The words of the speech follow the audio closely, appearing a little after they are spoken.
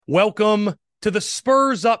Welcome to the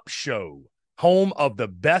Spurs Up Show, home of the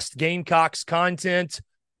best Gamecocks content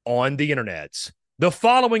on the internet. The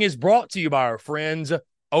following is brought to you by our friends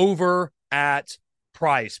over at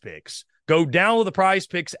Prize Picks. Go download the Prize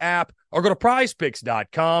Picks app or go to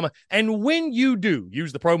prizepicks.com. And when you do,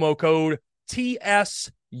 use the promo code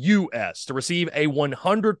TSUS to receive a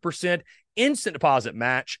 100% instant deposit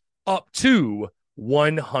match up to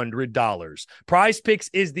 $100. Prize Picks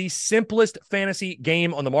is the simplest fantasy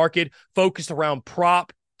game on the market, focused around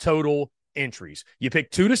prop total entries. You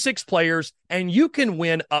pick 2 to 6 players, and you can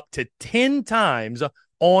win up to 10 times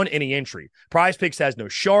on any entry. Prize Picks has no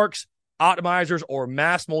sharks, optimizers, or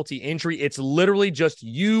mass multi-entry. It's literally just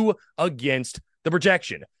you against the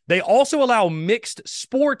projection. They also allow mixed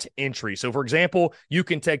sport entry. So, for example, you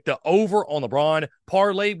can take the over on LeBron,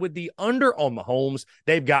 parlay with the under on Mahomes.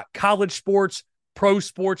 They've got college sports, pro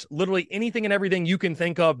sports, literally anything and everything you can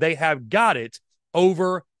think of. They have got it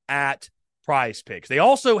over at Prize Picks. They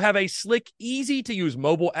also have a slick, easy-to-use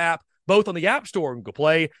mobile app, both on the App Store and Google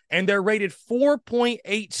Play, and they're rated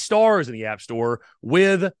 4.8 stars in the App Store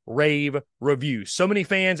with rave reviews. So many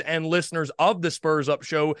fans and listeners of the Spurs Up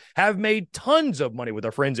Show have made tons of money with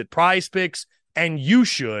their friends at Prize Picks, and you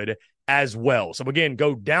should as well. So again,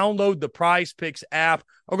 go download the Prize Picks app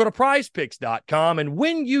or go to prizepicks.com. And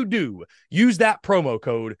when you do, use that promo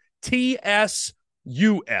code TSUS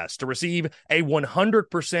to receive a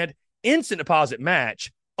 100% instant deposit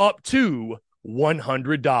match up to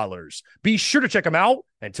 $100. Be sure to check them out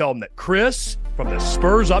and tell them that Chris from the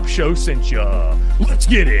Spurs Up Show sent you. Let's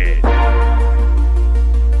get it.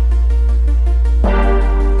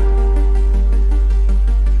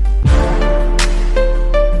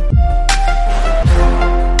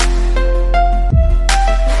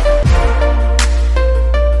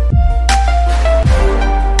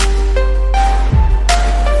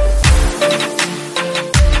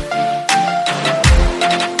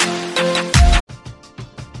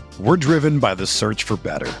 We're driven by the search for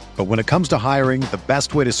better. But when it comes to hiring, the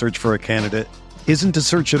best way to search for a candidate isn't to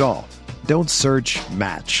search at all. Don't search,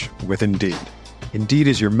 match with Indeed. Indeed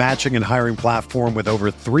is your matching and hiring platform with over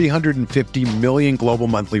 350 million global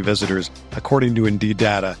monthly visitors, according to Indeed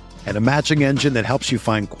data, and a matching engine that helps you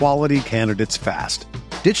find quality candidates fast.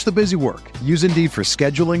 Ditch the busy work. Use Indeed for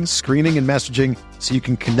scheduling, screening, and messaging so you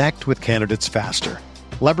can connect with candidates faster.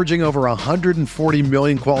 Leveraging over 140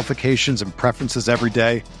 million qualifications and preferences every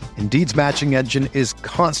day, Indeed's matching engine is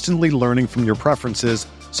constantly learning from your preferences,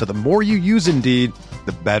 so the more you use Indeed,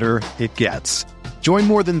 the better it gets. Join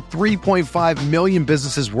more than 3.5 million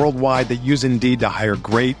businesses worldwide that use Indeed to hire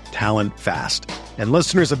great talent fast. And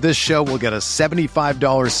listeners of this show will get a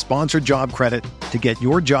 $75 sponsored job credit to get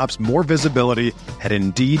your jobs more visibility at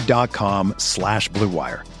Indeed.com/Blue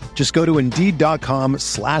Wire. Just go to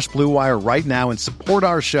Indeed.com/Blue Wire right now and support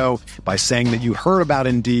our show by saying that you heard about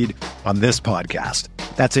Indeed on this podcast.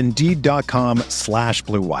 That's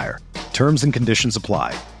Indeed.com/Blue Wire. Terms and conditions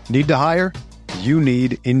apply. Need to hire? You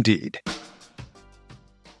need Indeed.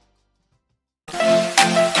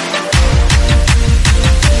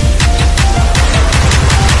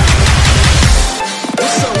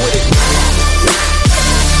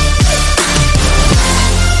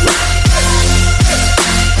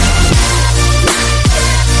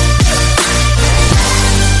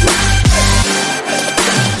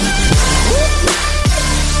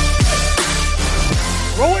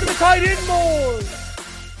 Tight end more.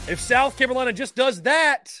 If South Carolina just does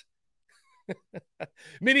that,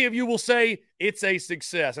 many of you will say it's a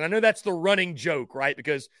success. And I know that's the running joke, right?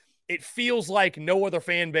 Because it feels like no other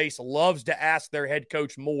fan base loves to ask their head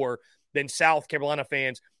coach more than South Carolina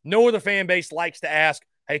fans. No other fan base likes to ask,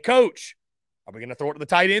 hey, coach, are we going to throw it to the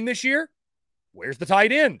tight end this year? Where's the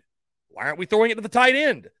tight end? Why aren't we throwing it to the tight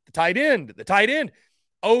end? The tight end, the tight end,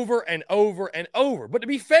 over and over and over. But to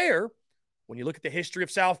be fair, when you look at the history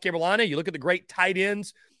of South Carolina, you look at the great tight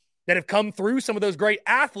ends that have come through, some of those great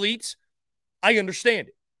athletes, I understand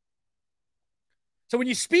it. So when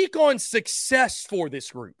you speak on success for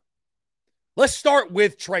this group, let's start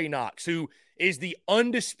with Trey Knox, who is the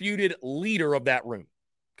undisputed leader of that room.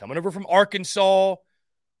 Coming over from Arkansas,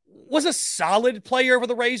 was a solid player for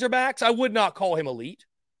the Razorbacks. I would not call him elite,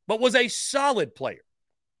 but was a solid player.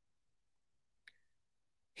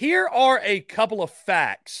 Here are a couple of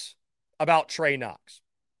facts about Trey Knox.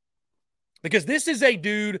 Because this is a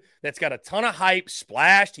dude that's got a ton of hype,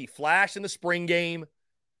 splashed. He flashed in the spring game.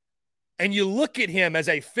 And you look at him as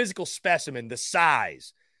a physical specimen, the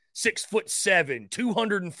size, 6'7",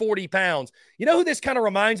 240 pounds. You know who this kind of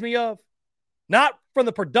reminds me of? Not from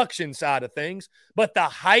the production side of things, but the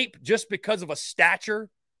hype just because of a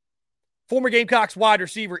stature. Former Gamecocks wide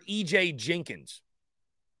receiver E.J. Jenkins.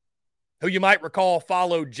 who you might recall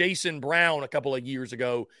followed Jason Brown a couple of years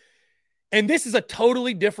ago. And this is a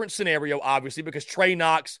totally different scenario, obviously, because Trey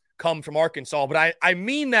Knox comes from Arkansas. But I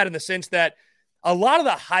mean that in the sense that a lot of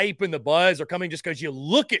the hype and the buzz are coming just because you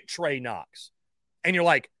look at Trey Knox and you're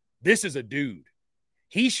like, this is a dude.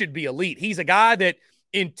 He should be elite. He's a guy that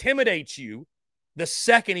intimidates you the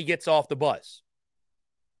second he gets off the bus.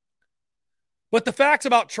 But the facts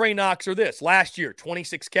about Trey Knox are this. Last year,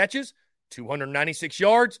 26 catches, 296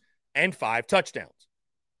 yards, and 5 touchdowns.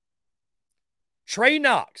 Trey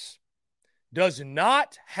Knox does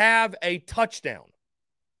not have a touchdown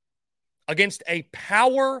against a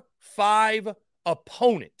Power 5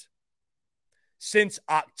 opponent since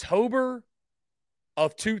October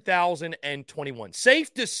of 2021.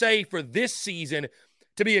 Safe to say for this season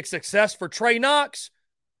to be a success for Trey Knox,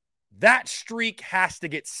 that streak has to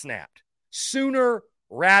get snapped sooner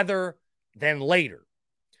rather than later.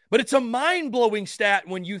 But it's a mind-blowing stat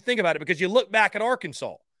when you think about it because you look back at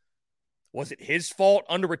Arkansas. Was it his fault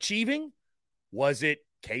underachieving? Was it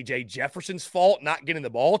KJ Jefferson's fault not getting the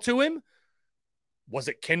ball to him? Was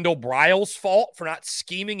it Kendall Briles' fault for not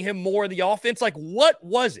scheming him more in the offense? Like, what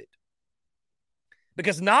was it?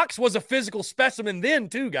 Because Knox was a physical specimen then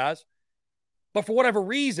too, guys. But for whatever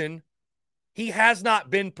reason, he has not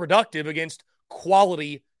been productive against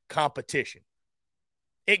quality competition.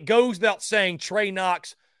 It goes without saying Trey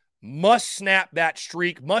Knox must snap that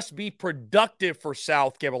streak, must be productive for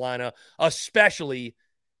South Carolina, especially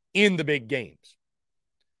in the big games.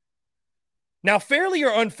 Now, fairly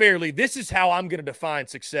or unfairly, this is how I'm going to define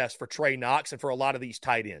success for Trey Knox and for a lot of these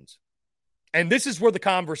tight ends. And this is where the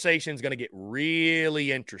conversation is going to get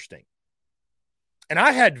really interesting. And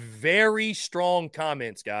I had very strong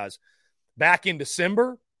comments, guys, back in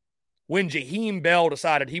December when Jaheim Bell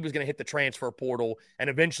decided he was going to hit the transfer portal and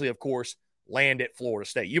eventually, of course, land at Florida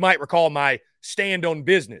State. You might recall my stand on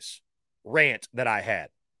business rant that I had.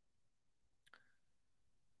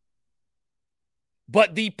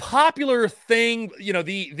 But the popular thing, you know,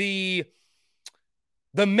 the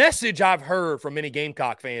message I've heard from many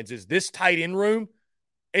Gamecock fans is this tight end room,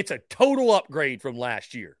 it's a total upgrade from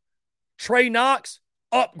last year. Trey Knox,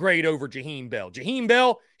 upgrade over Jaheim Bell. Jaheim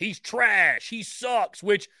Bell, he's trash. He sucks,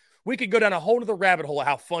 which we could go down a whole other rabbit hole of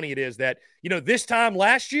how funny it is that, you know, this time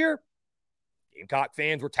last year, Gamecock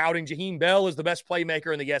fans were touting Jaheim Bell as the best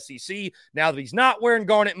playmaker in the SEC. Now that he's not wearing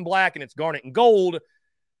garnet and black and it's garnet and gold,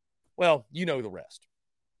 well, you know the rest.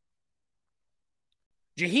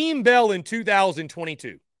 Jaheim Bell in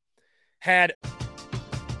 2022 had...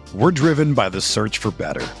 We're driven by the search for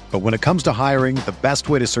better. But when it comes to hiring, the best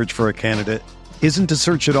way to search for a candidate isn't to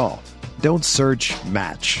search at all. Don't search,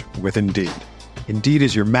 match with Indeed. Indeed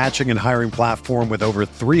is your matching and hiring platform with over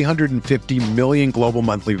 350 million global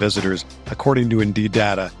monthly visitors, according to Indeed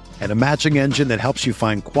data, and a matching engine that helps you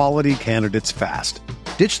find quality candidates fast.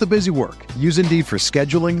 Ditch the busy work. Use Indeed for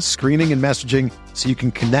scheduling, screening, and messaging so you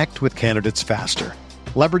can connect with candidates faster.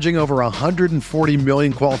 Leveraging over 140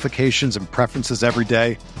 million qualifications and preferences every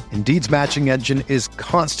day, Indeed's matching engine is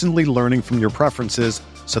constantly learning from your preferences,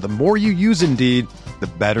 so the more you use Indeed, the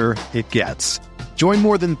better it gets. Join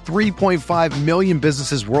more than 3.5 million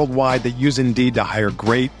businesses worldwide that use Indeed to hire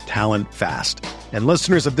great talent fast. And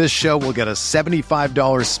listeners of this show will get a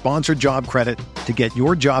 $75 sponsored job credit to get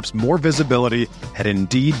your jobs more visibility at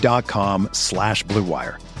Indeed.com/Blue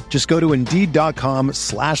Wire. Just go to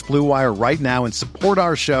Indeed.com/Blue Wire right now and support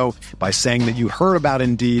our show by saying that you heard about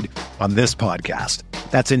Indeed on this podcast.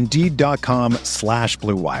 That's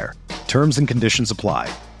Indeed.com/Blue Wire. Terms and conditions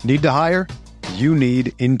apply. Need to hire? You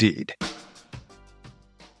need Indeed.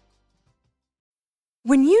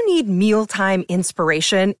 When you need mealtime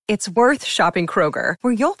inspiration, it's worth shopping Kroger,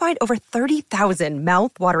 where you'll find over 30,000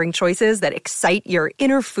 mouth-watering choices that excite your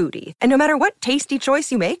inner foodie. And no matter what tasty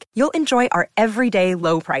choice you make, you'll enjoy our everyday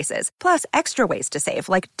low prices, plus extra ways to save,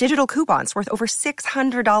 like digital coupons worth over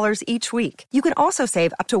 $600 each week. You can also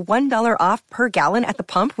save up to $1 off per gallon at the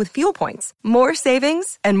pump with fuel points. More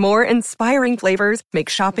savings and more inspiring flavors make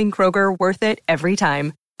shopping Kroger worth it every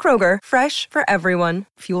time. Kroger, fresh for everyone.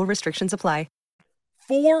 Fuel restrictions apply.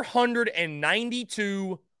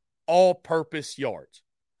 492 all-purpose yards.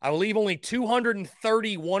 I believe only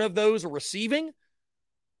 231 of those are receiving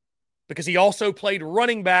because he also played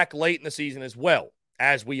running back late in the season as well,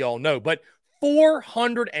 as we all know. But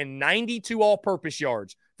 492 all-purpose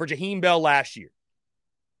yards for Jaheim Bell last year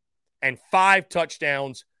and 5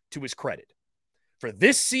 touchdowns to his credit. For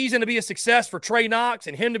this season to be a success for Trey Knox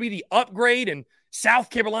and him to be the upgrade and South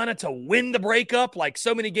Carolina to win the breakup like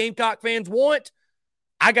so many Gamecock fans want,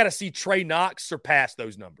 I got to see Trey Knox surpass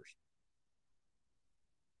those numbers.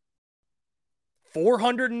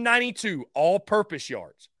 492 all-purpose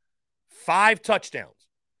yards, 5 touchdowns.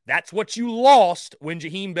 That's what you lost when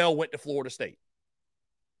Jaheim Bell went to Florida State.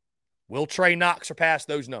 Will Trey Knox surpass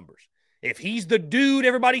those numbers? If he's the dude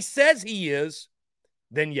everybody says he is,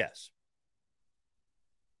 then yes.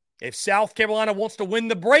 If South Carolina wants to win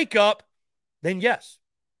the breakup, then yes,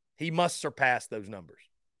 he must surpass those numbers.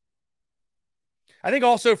 I think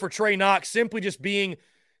also for Trey Knox, simply just being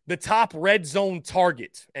the top red zone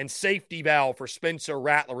target and safety valve for Spencer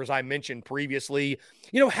Rattler, as I mentioned previously,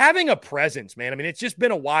 having a presence, man. I mean, it's just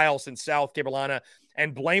been a while since South Carolina,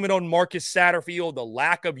 and blame it on Marcus Satterfield, the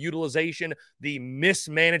lack of utilization, the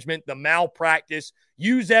mismanagement, the malpractice.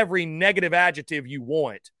 Use every negative adjective you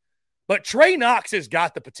want. But Trey Knox has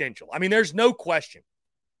got the potential. I mean, there's no question.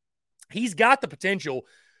 He's got the potential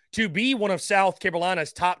to be one of South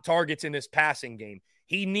Carolina's top targets in this passing game.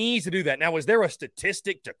 He needs to do that. Now, is there a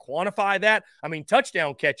statistic to quantify that? I mean,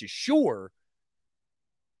 touchdown catches, sure.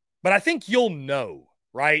 But I think you'll know,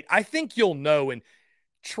 right? I think you'll know. And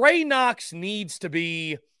Trey Knox needs to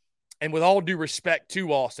be, and with all due respect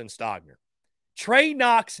to Austin Stogner, Trey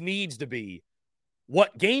Knox needs to be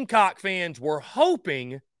what Gamecock fans were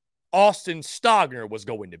hoping Austin Stogner was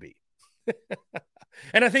going to be.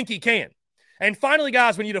 And I think he can. And finally,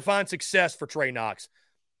 guys, when you define success for Trey Knox,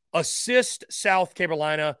 assist South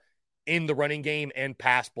Carolina in the running game and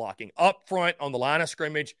pass blocking. Up front on the line of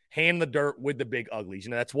scrimmage, hand the dirt with the big uglies.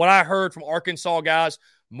 That's what I heard from Arkansas guys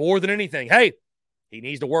more than anything. Hey, he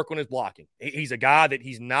needs to work on his blocking. He's a guy that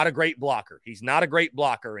he's not a great blocker. He's not a great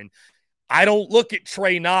blocker. And I don't look at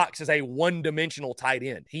Trey Knox as a one-dimensional tight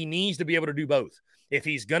end. He needs to be able to do both. If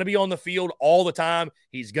he's going to be on the field all the time,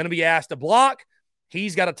 he's going to be asked to block.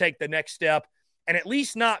 He's got to take the next step and at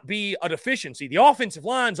least not be a deficiency. The offensive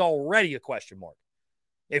line's already a question mark.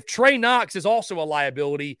 If Trey Knox is also a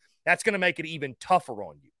liability, that's going to make it even tougher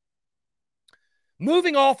on you.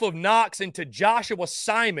 Moving off of Knox into Joshua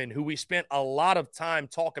Simon, who we spent a lot of time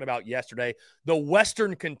talking about yesterday, the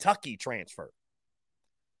Western Kentucky transfer.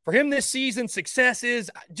 For him this season, success is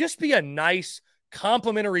just be a nice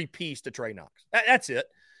complimentary piece to Trey Knox. That's it.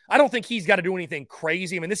 I don't think he's got to do anything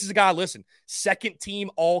crazy. I mean, this is a guy, listen, second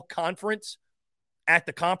team all-conference at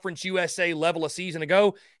the Conference USA level a season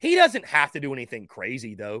ago. He doesn't have to do anything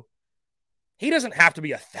crazy, though. He doesn't have to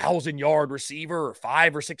be a 1,000-yard receiver or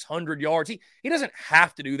 500 or 600 yards. He doesn't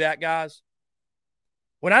have to do that, guys.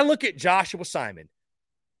 When I look at Joshua Simon,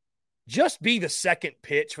 just be the second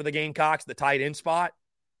pitch for the Gamecocks, the tight end spot.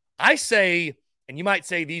 I say, and you might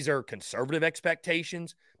say these are conservative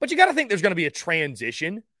expectations, but you got to think there's going to be a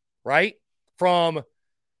transition, right, from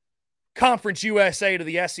Conference USA to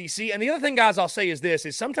the SEC. And the other thing, guys, I'll say is this,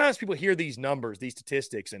 is sometimes people hear these numbers, these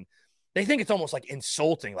statistics, and they think it's almost like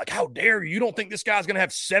insulting. Like, how dare you? You don't think this guy's going to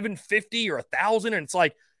have 750 or 1,000? And it's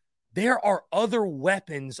like, there are other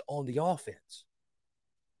weapons on the offense.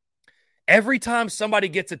 Every time somebody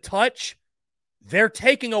gets a touch, they're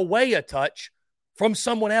taking away a touch from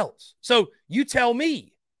someone else. So you tell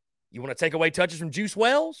me, you want to take away touches from Juice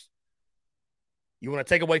Wells? You want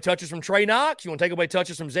to take away touches from Trey Knox? You want to take away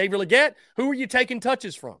touches from Xavier Legette? Who are you taking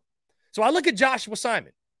touches from? So I look at Joshua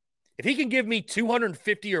Simon. If he can give me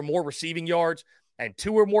 250 or more receiving yards and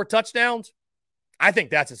 2 or more touchdowns, I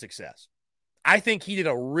think that's a success. I think he did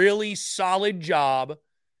a really solid job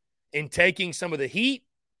in taking some of the heat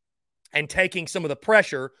and taking some of the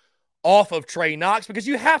pressure off of Trey Knox, because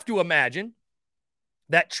you have to imagine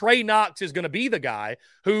that Trey Knox is going to be the guy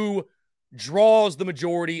who draws the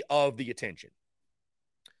majority of the attention.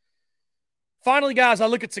 Finally, guys, I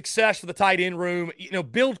look at success for the tight end room.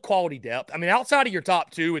 Build quality depth. I mean, outside of your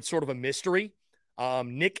top 2, it's sort of a mystery.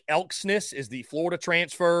 Nick Elksnis is the Florida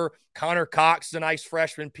transfer. Connor Cox is a nice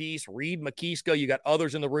freshman piece. Reed McKeeska, you got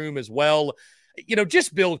others in the room as well.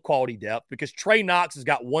 Just build quality depth, because Trey Knox has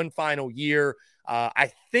got one final year.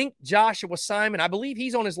 I think Joshua Simon, I believe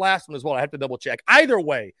he's on his last one as well. I have to double check. Either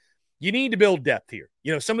way, you need to build depth here.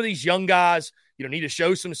 Some of these young guys, need to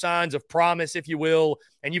show some signs of promise, if you will.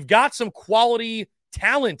 And you've got some quality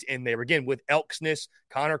talent in there. Again, with Elksnis,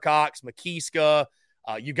 Connor Cox, McKeeska,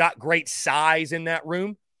 you got great size in that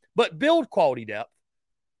room. But build quality depth.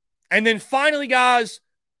 And then finally, guys,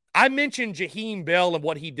 I mentioned Jaheim Bell and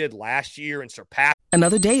what he did last year and surpassed.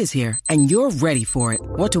 Another day is here, and you're ready for it.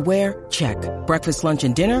 What to wear? Check. Breakfast, lunch,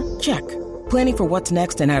 and dinner? Check. Planning for what's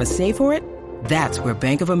next and how to save for it? That's where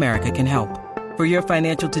Bank of America can help. For your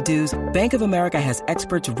financial to-dos, Bank of America has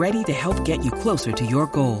experts ready to help get you closer to your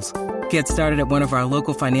goals. Get started at one of our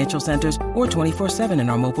local financial centers or 24/7 in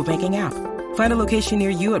our mobile banking app. Find a location near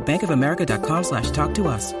you at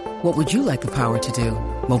bankofamerica.com/talktous. What would you like the power to do?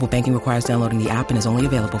 Mobile banking requires downloading the app and is only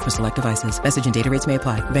available for select devices. Message and data rates may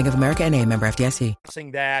apply. Bank of America NA, member FDIC.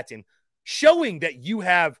 That and showing that you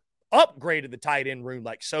have upgraded the tight end room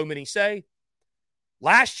like so many say.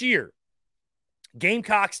 Last year,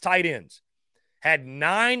 Gamecocks tight ends had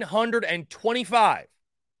 925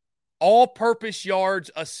 all-purpose yards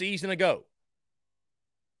a season ago.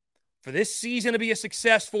 For this season to be a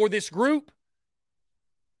success for this group,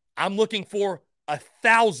 I'm looking for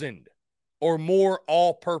 1,000 or more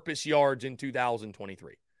all-purpose yards in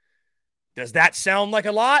 2023. Does that sound like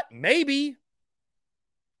a lot? Maybe.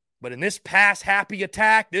 But in this pass-happy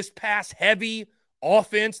attack, this pass-heavy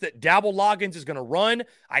offense that Dabble Loggins is going to run,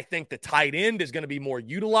 I think the tight end is going to be more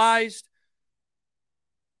utilized.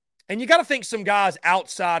 And you got to think some guys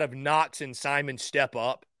outside of Knox and Simon step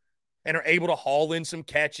up and are able to haul in some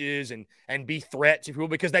catches and be threats, if you will,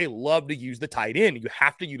 because they love to use the tight end. You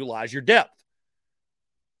have to utilize your depth.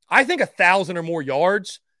 I think 1,000 or more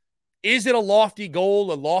yards, is it a lofty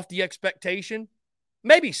goal, a lofty expectation?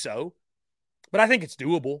 Maybe so, but I think it's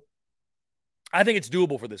doable. I think it's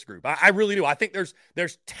doable for this group. I really do. I think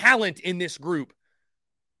there's talent in this group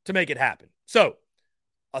to make it happen. So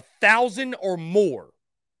 1,000 or more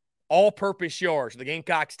all-purpose yards for the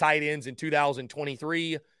Gamecocks tight ends in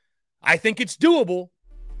 2023. I think it's doable.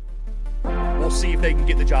 We'll see if they can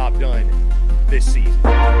get the job done this season.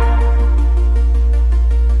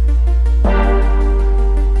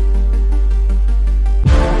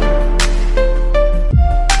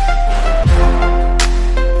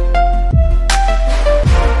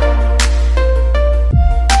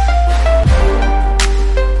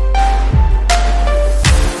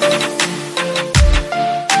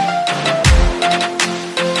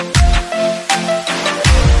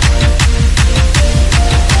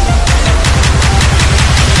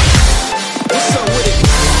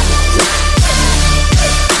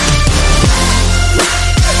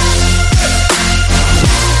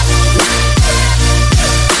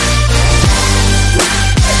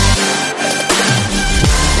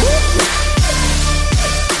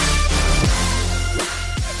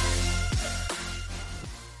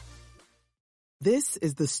 This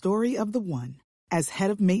is the story of the one. As head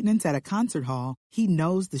of maintenance at a concert hall, he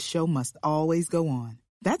knows the show must always go on.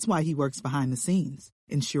 That's why he works behind the scenes,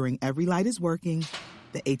 ensuring every light is working,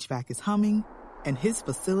 the HVAC is humming, and his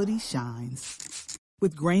facility shines.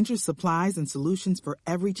 With Grainger's supplies and solutions for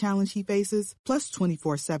every challenge he faces, plus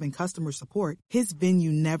 24/7 customer support, his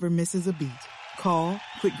venue never misses a beat. Call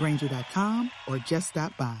quickgrainger.com or just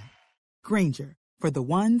stop by. Grainger, for the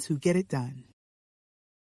ones who get it done.